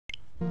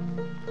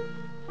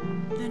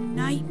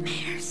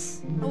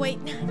nightmares. Oh wait,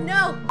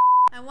 no.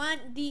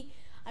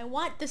 I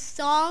want the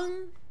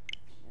song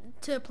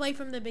to play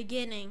from the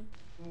beginning.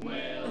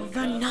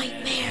 The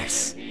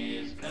nightmares.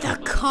 The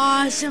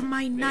cause of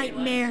my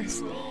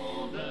nightmares.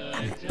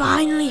 I'm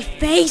finally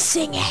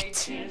facing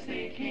it.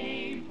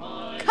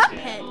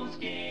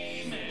 Cuphead.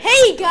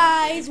 Hey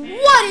guys,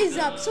 what is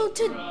up? So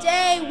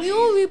today we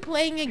will be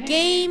playing a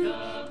game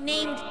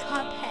named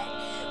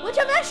Cuphead, which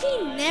I've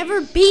actually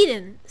never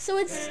beaten. So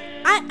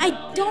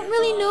I don't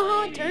really know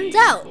how it turns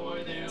out.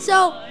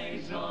 So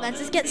let's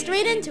just get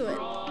straight into it.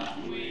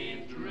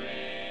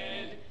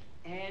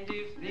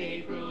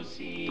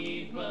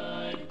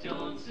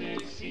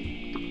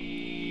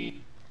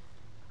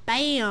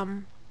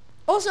 Bam.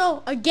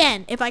 Also,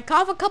 again, if I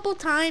cough a couple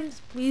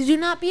times, please do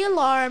not be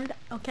alarmed,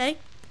 okay?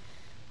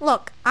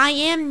 Look, I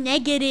am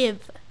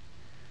negative.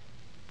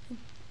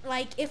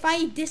 Like, if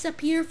I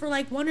disappear for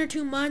like 1 or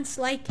 2 months,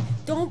 like,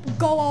 don't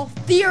go all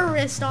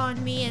theorist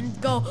on me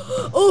and go,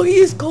 oh, he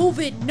has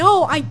COVID.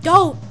 No, I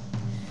don't.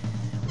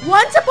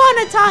 Once upon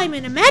a time,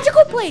 in a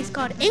magical place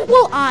called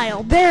Inkwell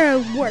Isle, there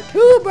were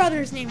 2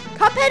 brothers named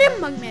Cuphead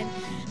and Mugman.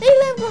 They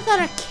lived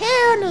without a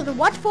care under the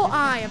watchful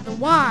eye of the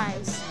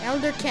wise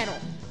Elder Kettle.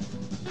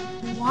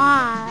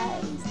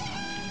 Wise.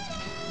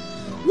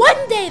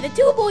 One day, the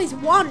 2 boys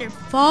wandered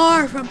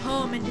far from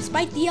home, and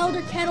despite the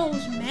Elder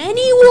Kettle's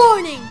many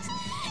warnings,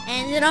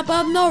 ended up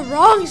on the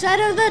wrong side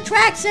of the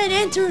tracks and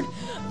entered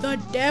the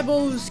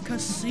Devil's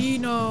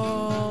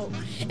Casino.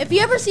 If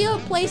you ever see a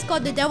place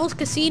called the Devil's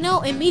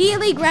Casino,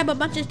 immediately grab a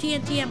bunch of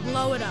TNT and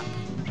blow it up.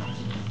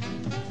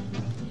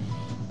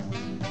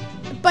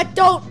 But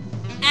don't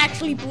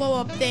actually blow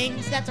up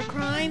things, that's a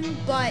crime,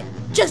 but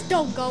just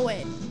don't go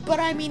in. But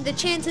I mean, the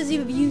chances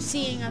of you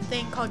seeing a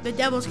thing called the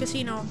Devil's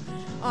Casino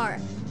are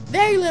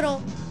very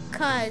little,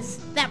 cause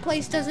that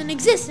place doesn't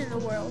exist in the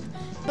world.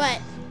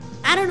 But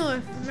I don't know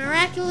if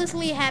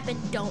miraculously it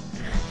happened, don't.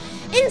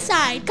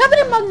 Inside,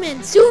 Cuphead and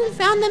Mugman soon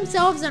found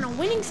themselves on a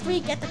winning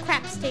streak at the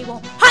craps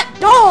table. Hot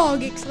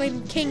dog!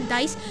 Exclaimed King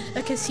Dice,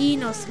 the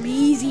casino's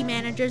sleazy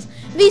managers.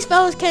 These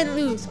fellows can't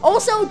lose.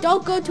 Also,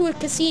 don't go to a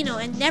casino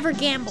and never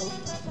gamble.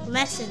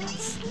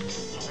 Lessons.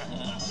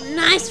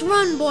 Nice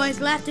run, boys,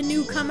 laughed the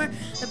newcomer.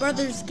 The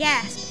brothers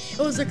gasped.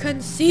 It was the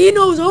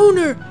casino's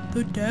owner,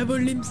 the devil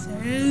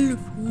himself.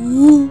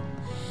 Ooh.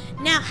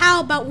 Now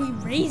how about we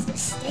raise the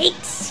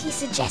stakes, he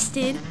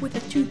suggested with a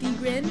toothy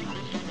grin.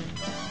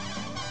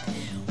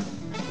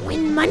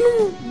 Win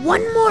Manu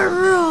one more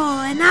roll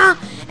and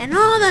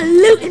all the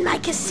loot in my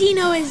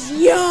casino is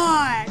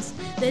yours,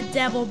 the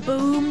devil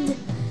boomed.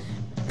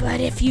 But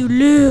if you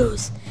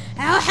lose,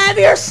 I'll have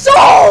your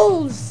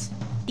souls!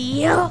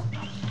 Deal?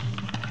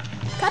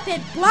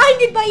 Cuphead,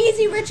 blinded by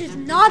easy riches,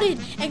 nodded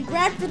and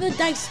grabbed for the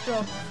dice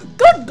throw.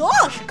 Good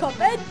gosh,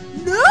 Cuphead,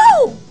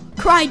 no!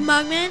 Cried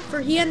Mugman,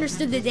 for he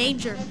understood the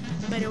danger,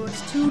 but it was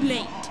too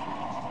late.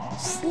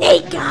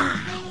 Snake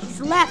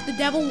eyes, laughed the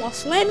devil while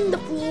slamming the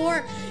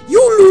floor. You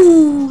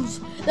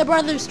lose! The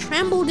brothers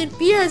trembled in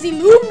fear as he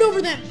loomed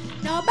over them.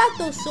 Now about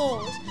those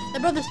souls, the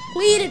brothers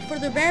pleaded for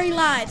their very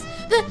lives.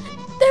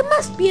 There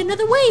must be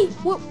another way.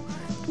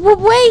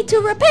 Way to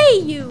repay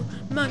you,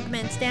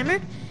 Mugman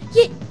stammered.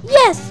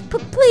 Yes,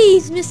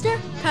 please, mister,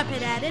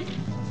 Cuphead added.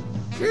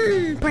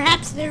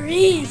 Perhaps there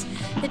is,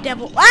 the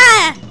devil.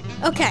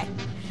 Okay.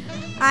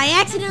 I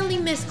accidentally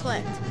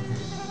misclicked.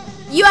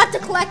 You have to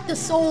collect the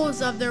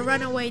souls of the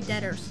runaway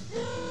debtors.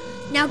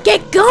 Now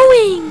get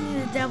going,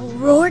 the devil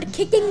roared,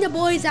 kicking the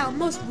boys out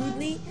most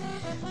rudely.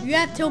 You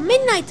have till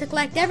midnight to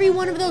collect every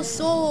one of those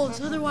souls,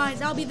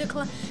 otherwise I'll be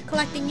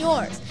collecting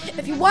yours.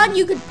 If you want,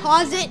 you could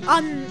pause it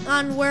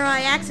on where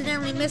I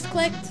accidentally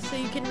misclicked so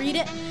you can read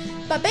it.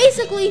 But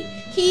basically,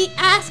 he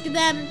asked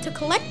them to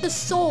collect the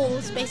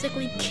souls,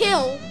 basically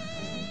kill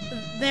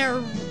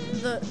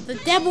the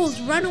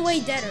devil's runaway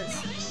debtors.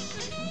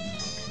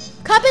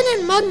 Cuphead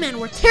and Mugman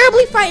were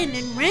terribly frightened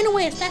and ran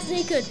away as fast as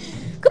they could.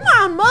 Come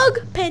on, Mug,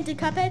 panted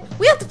Cuphead.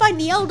 We have to find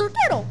the Elder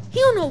Kettle.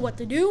 He'll know what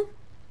to do.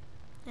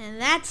 And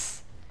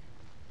that's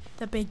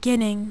the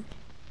beginning.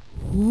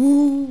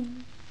 Ooh.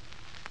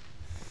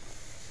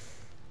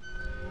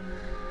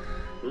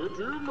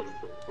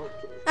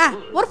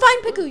 What a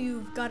fine pickle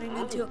you've gotten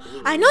into.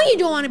 I know you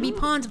don't want to be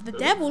pawns of the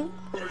devil,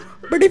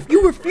 but if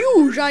you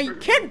refuse, I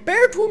can't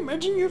bear to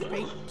imagine your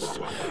fates.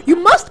 You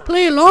must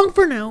play along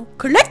for now.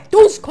 Collect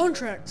those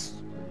contracts.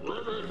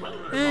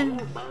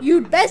 And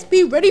you'd best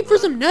be ready for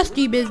some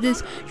nasty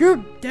business. Your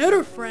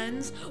debtor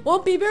friends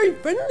won't be very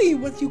friendly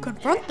once you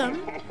confront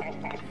them.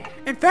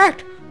 In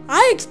fact,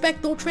 I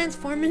expect they'll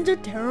transform into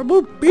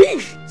terrible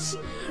beasts.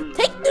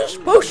 Take this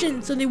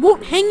potion so they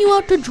won't hang you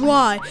out to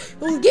dry. It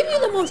will give you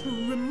the most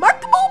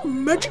remarkable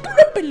magical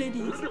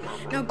abilities.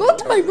 Now go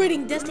to my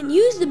writing desk and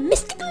use the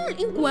mystical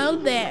inkwell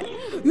there.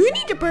 You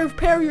need to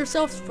prepare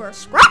yourselves for a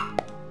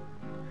scrap.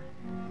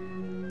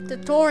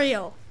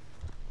 Tutorial.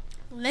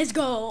 Let's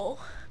go.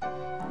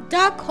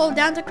 Duck, hold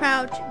down to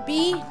crouch.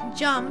 B,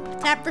 jump.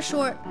 Tap for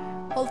short.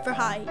 Hold for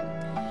hide.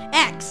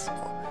 X,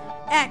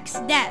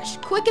 dash.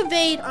 Quick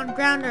evade on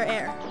ground or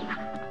air.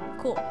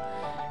 Cool.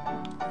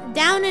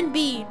 Down and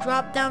B,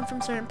 drop down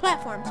from certain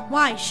platforms.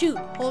 Y, shoot.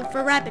 Hold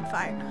for rapid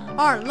fire.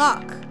 R,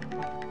 lock.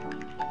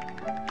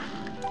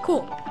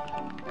 Cool.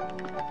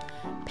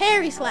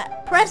 Parry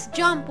slap. Press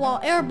jump while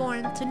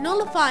airborne to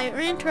nullify or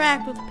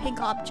interact with pink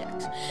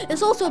objects.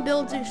 This also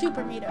builds your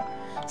super meter.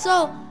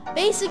 So,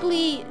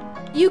 basically,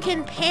 you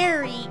can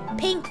parry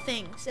pink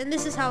things, and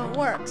this is how it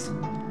works.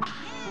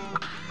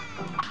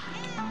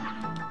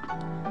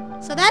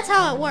 So that's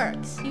how it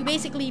works. You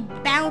basically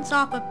bounce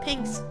off of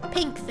pink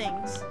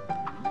things.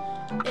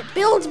 It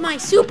builds my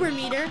super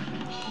meter,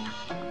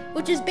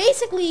 which is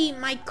basically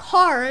my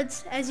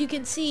cards, as you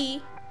can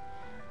see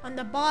on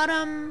the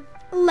bottom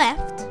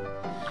left.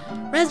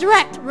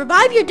 Resurrect.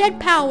 Revive your dead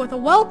pal with a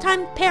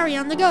well-timed parry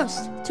on the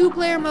ghost.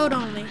 2-player mode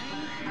only.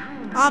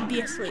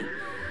 Obviously.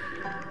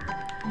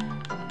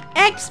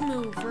 X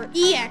move, or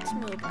EX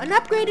move. An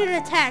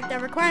upgraded attack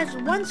that requires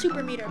 1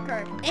 super meter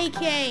card,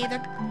 aka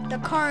the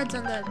cards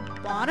on the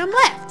bottom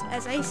left,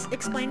 as I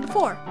explained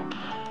before.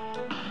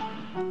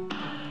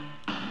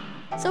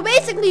 So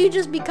basically you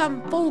just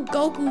become full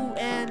Goku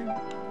and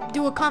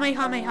do a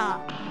Kamehameha.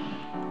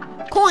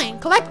 Coin.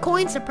 Collect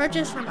coins to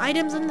purchase from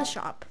items in the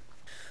shop.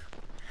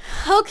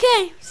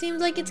 Okay,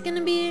 seems like it's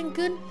gonna be a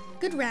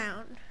good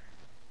round.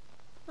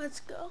 Let's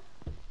go.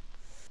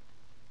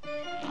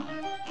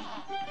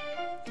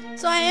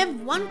 So I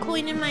have 1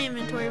 coin in my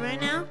inventory right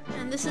now,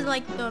 and this is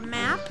like the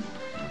map.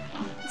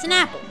 It's an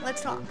apple.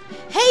 Let's talk.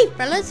 Hey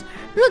fellas,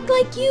 look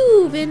like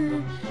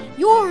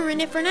you're in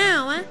it for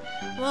now, huh?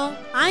 Well,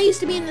 I used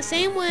to be in the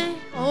same way,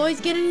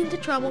 always getting into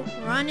trouble,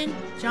 running,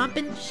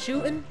 jumping,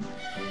 shooting.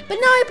 But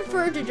now I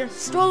prefer to just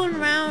strolling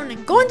around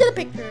and going to the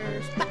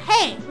pictures. But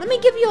hey, let me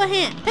give you a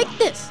hint. Pick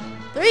this.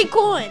 3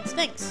 coins,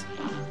 thanks.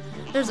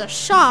 There's a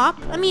shop.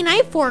 I mean, I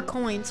have 4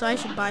 coins, so I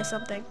should buy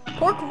something.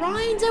 Pork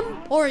Rinds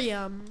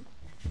Emporium.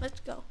 Let's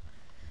go.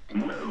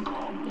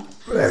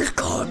 Let's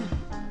go.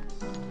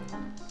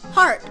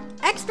 Heart.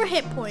 Extra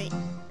hit point.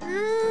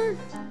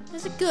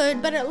 This is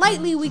good, but it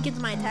lightly weakens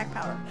my attack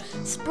power.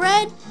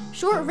 Spread.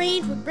 Short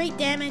range with great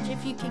damage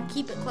if you can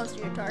keep it close to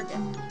your target.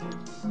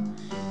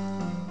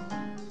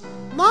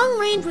 Long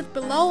range with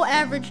below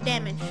average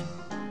damage.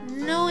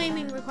 No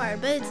aiming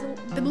required, but it's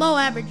below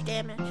average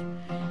damage.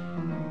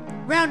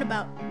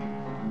 Roundabout.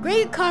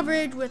 Great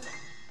coverage with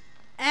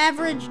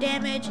average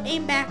damage.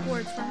 Aim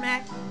backwards for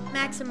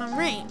maximum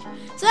range.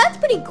 So that's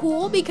pretty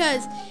cool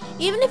because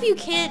even if you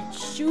can't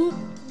shoot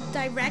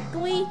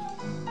directly,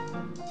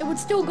 it would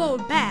still go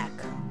back.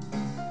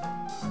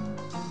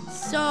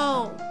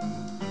 So,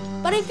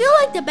 but I feel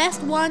like the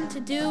best one to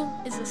do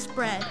is a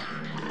spread.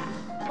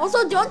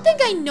 Also, don't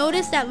think I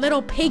noticed that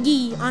little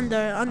piggy on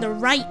the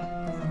right.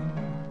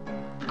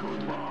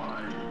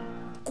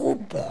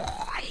 Good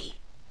boy.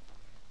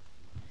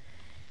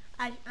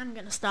 I'm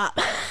gonna stop.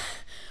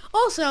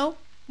 Also,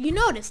 you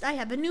noticed I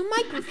have a new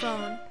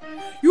microphone.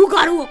 You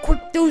gotta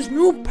equip those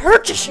new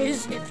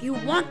purchases if you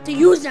want to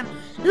use them.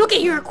 Look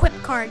at your equip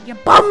card, you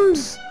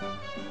bums.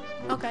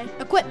 Okay,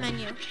 equip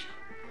menu.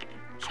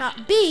 Shop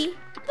B,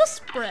 the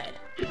spread.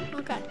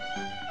 Okay.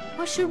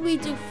 What should we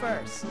do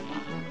first?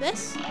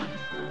 This?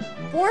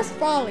 Force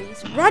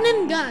Follies, run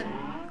and gun.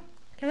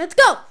 Okay, let's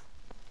go.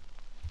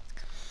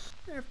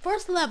 Our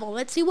first level,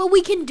 let's see what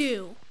we can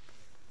do.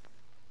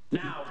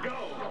 Now go.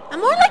 I'm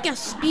more like a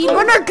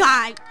speedrunner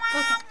guy.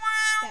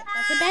 Okay,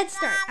 that's a bad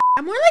start.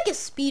 I'm more like a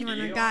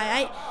speedrunner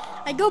guy.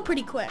 I go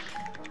pretty quick.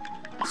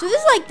 So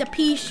this is like the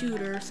pea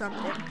shooter or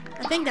something.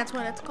 I think that's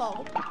what it's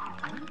called.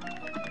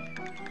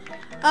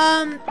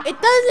 It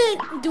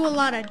doesn't do a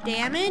lot of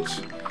damage,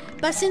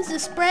 but since the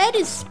spread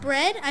is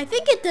spread, I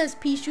think it does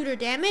pea shooter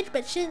damage,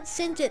 but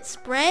since it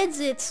spreads,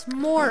 it's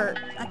more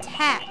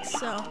attacks,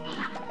 so.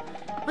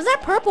 Was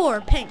that purple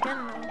or pink? I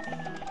don't know.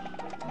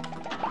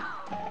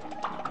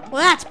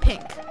 Well, that's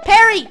pink.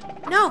 Parry!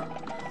 No!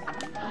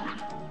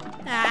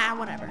 Ah,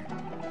 whatever.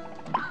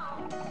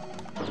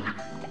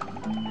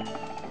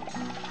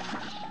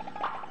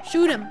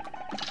 Shoot him.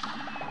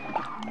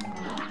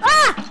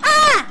 Ah!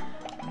 Ah!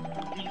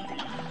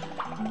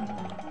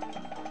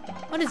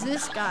 What is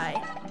this guy?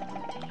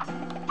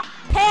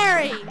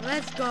 Parry!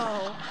 Let's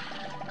go.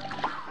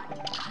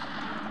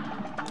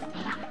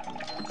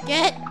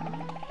 Get.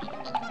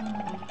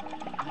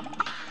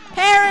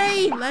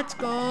 Parry! Let's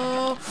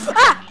go.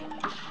 Ah!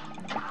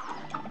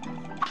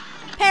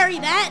 Parry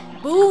that.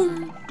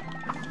 Boom.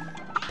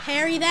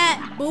 Parry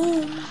that.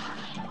 Boom.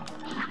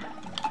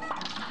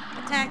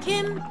 Attack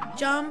him.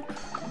 Jump.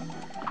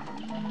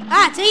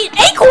 Ah, it's an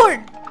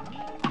acorn!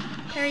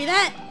 Parry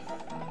that.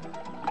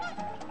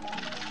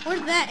 Where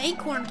did that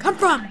acorn come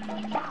from?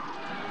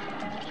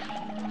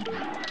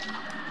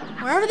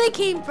 Wherever they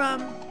came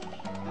from.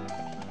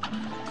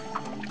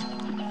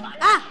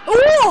 Ah!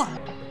 Ooh!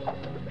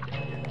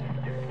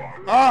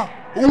 Ah!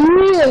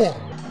 Ooh!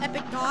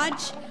 Epic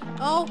dodge.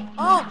 Oh,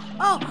 oh,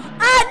 oh.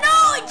 Ah,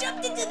 no! I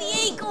jumped into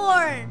the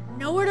acorn!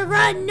 Nowhere to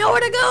run, nowhere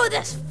to go.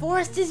 This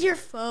forest is your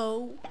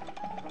foe.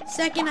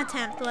 Second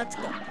attempt. Let's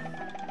go.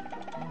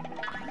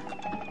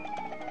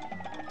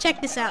 Check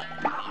this out.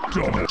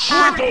 Triple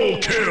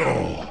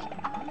kill!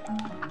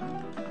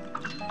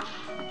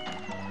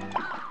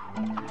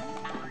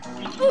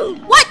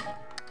 What?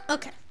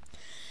 Okay.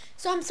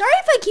 So I'm sorry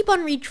if I keep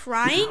on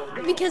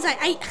retrying because I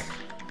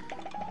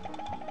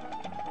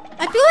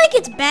feel like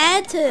it's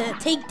bad to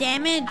take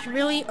damage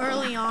really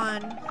early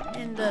on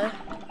in the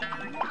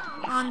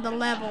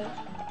level.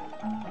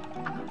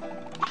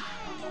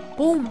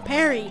 Boom,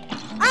 parried.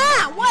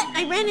 Ah, what?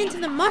 I ran into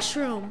the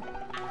mushroom.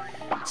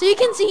 So you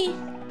can see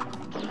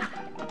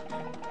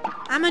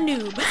I'm a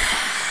noob.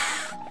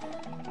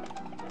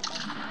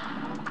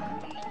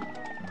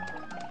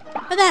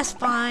 But that's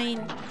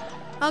fine.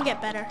 I'll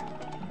get better.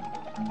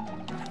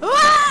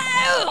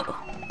 Whoa!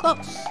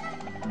 Close.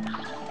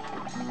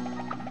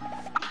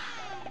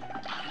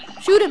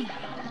 Shoot him.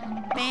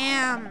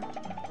 Bam.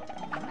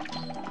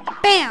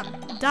 Bam.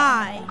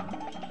 Die.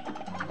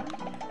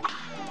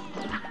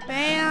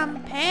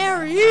 Bam.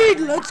 Parry.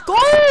 Let's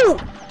go.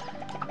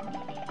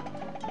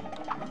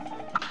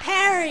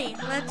 Parry.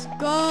 Let's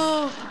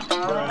go.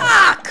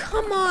 Ah,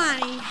 come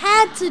on. I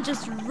had to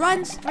just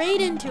run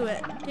straight into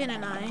it,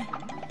 didn't I?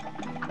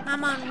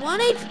 I'm on 1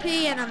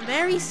 HP and I'm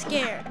very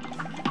scared.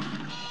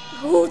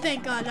 Oh,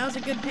 thank God. That was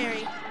a good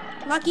parry.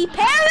 Lucky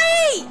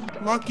parry!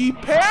 Lucky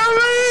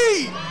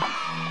parry!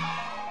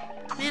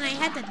 Man, I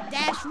had to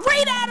dash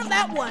right out of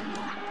that one.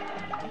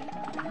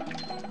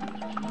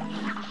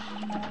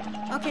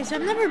 Okay, so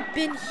I've never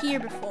been here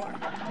before.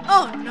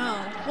 Oh, no.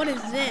 What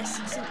is this?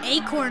 It's an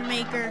acorn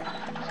maker.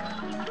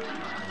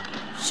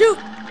 Shoot!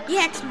 The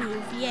X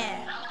move,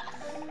 yeah.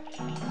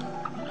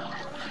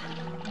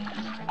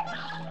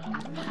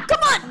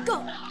 Come on,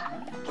 go!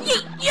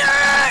 Yeet!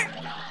 Yeah!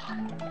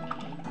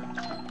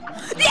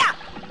 Yeah!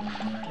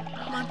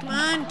 Come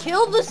on,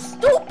 kill the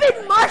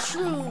stupid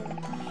mushroom!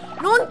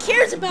 No one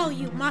cares about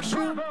you,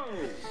 mushroom.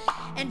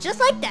 And just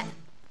like that,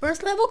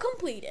 first level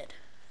completed.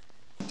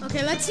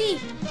 Okay, let's see.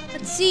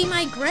 Let's see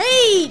my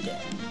grade.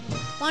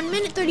 1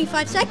 minute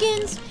 35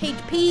 seconds.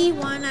 HP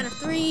 1 out of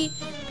 3.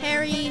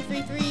 Parry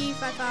 3-3,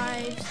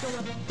 5-5. Skill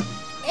level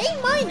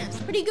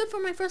A-. Pretty good for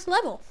my first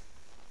level.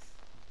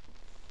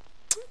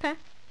 Okay.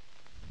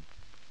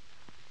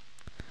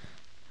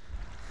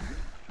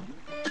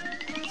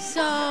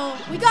 So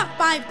we got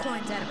 5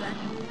 coins out of that.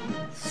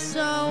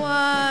 So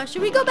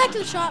should we go back to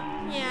the shop?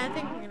 Yeah, I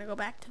think we're gonna go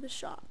back to the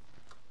shop.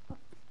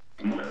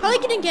 Probably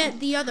gonna get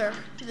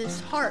this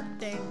heart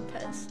thing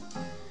because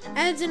it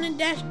adds an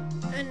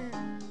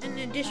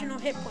additional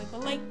hit point,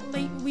 but like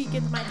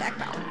weakens my attack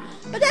power.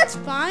 But that's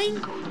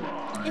fine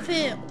if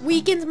it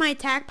weakens my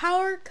attack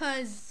power,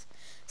 cause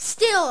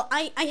still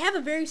I have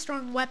a very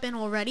strong weapon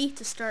already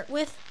to start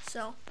with.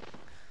 So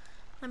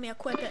let me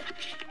equip it.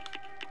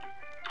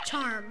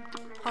 Charm,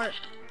 heart,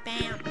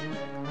 bam.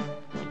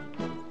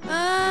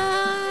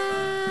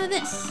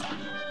 This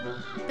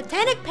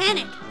Botanic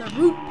Panic, the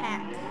root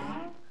pack.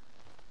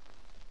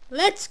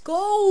 Let's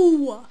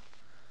go!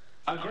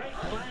 A great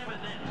slam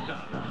and then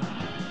some.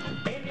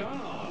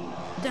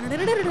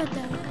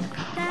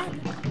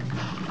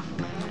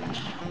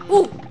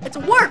 Ooh, it's a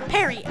warp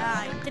parry.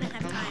 I didn't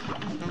have time.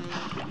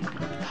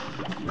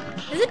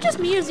 Is it just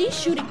me or is he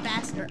shooting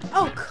faster?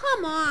 Oh,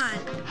 come on!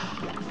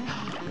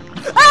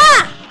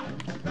 Ah!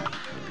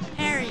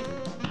 Parry.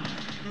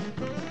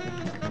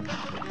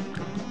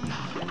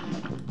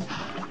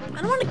 I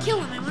don't want to kill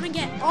him. I want to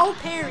get all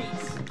parries.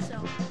 So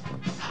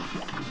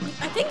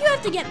I think you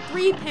have to get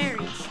 3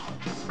 parries.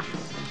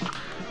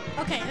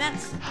 Okay,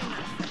 that's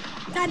enough.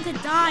 Time to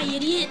die,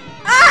 idiot.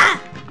 Ah!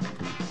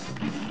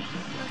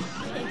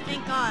 Okay,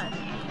 thank God.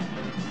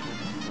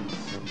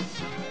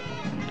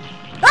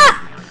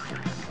 Ah!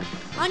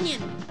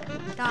 Onion.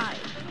 Die.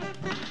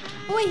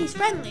 Oh wait, he's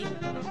friendly.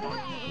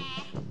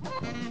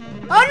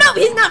 Oh no,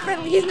 he's not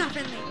friendly. He's not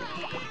friendly.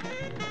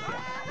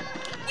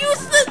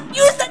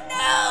 Use the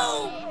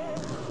no!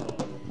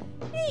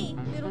 Hey,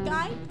 little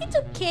guy, it's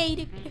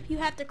okay if you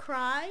have to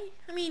cry.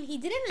 I mean, he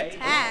didn't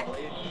attack.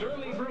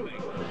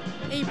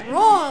 A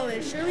brawl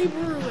is surely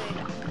brewing.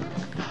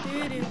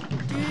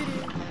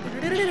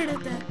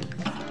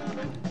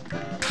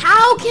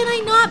 How can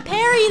I not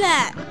parry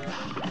that?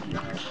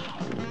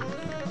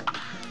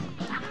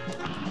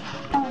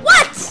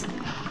 What?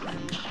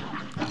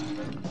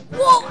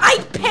 Whoa, I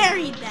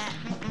parried that.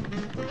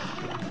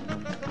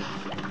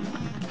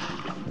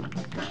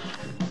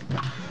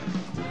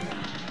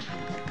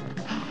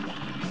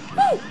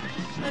 Woo!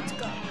 Let's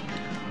go.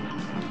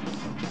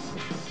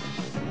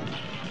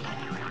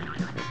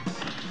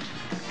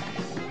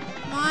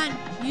 Come on,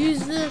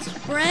 use the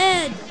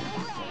spread.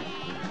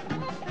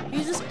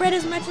 Use the spread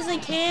as much as I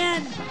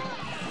can.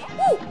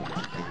 Woo!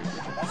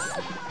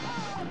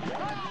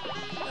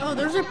 Oh,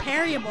 those are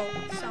parryable.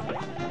 So,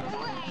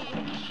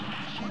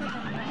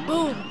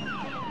 boom.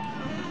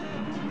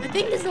 I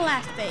think this is the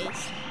last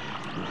phase.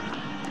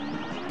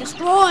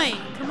 Destroy.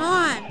 Come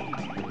on.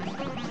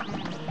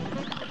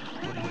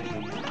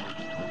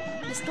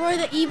 Destroy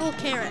the evil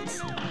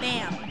carrots.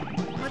 Bam.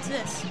 What's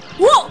this?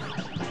 Whoa!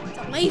 It's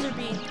a laser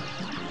beam.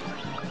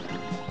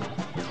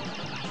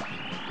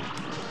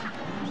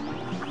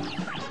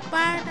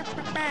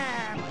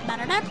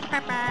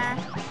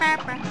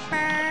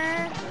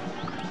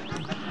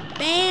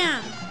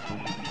 Bam!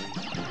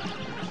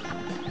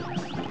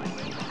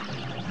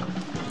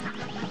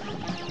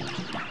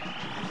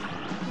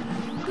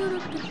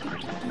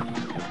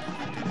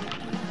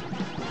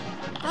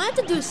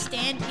 do is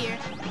stand here.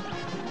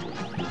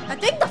 I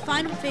think the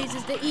final phase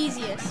is the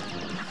easiest.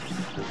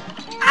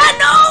 Ah,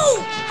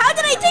 no! How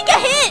did I take a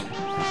hit?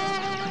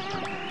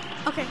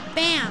 Okay,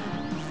 bam.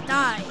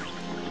 Die.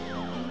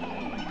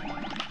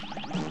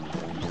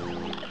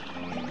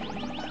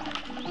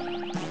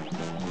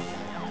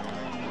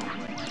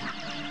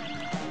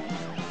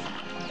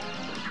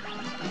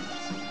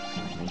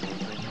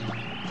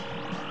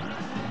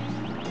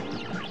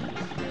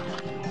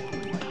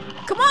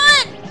 Come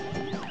on!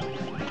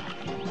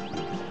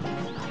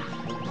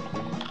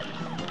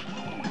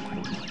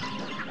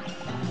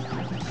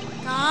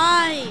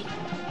 Die!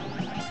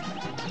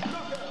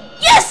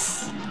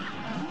 Yes!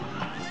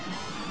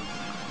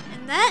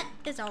 And that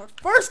is our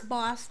first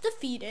boss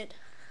defeated.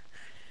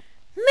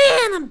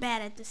 Man, I'm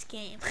bad at this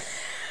game.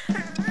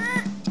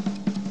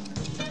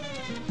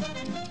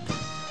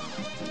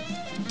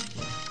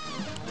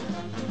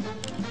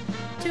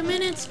 2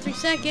 minutes, 3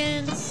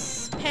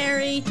 seconds.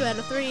 Parry, 2 out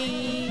of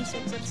 3,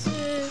 6 out of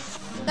 6.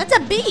 That's a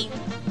B.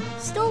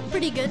 Still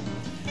pretty good,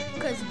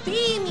 because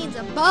B means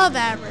above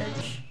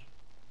average.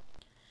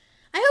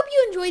 I hope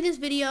you enjoyed this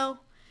video.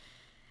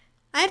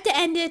 I have to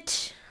end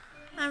it.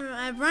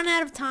 I've run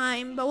out of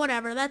time, but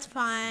whatever, that's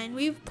fine.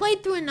 We've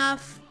played through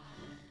enough.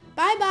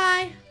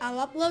 Bye-bye.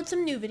 I'll upload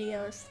some new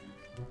videos.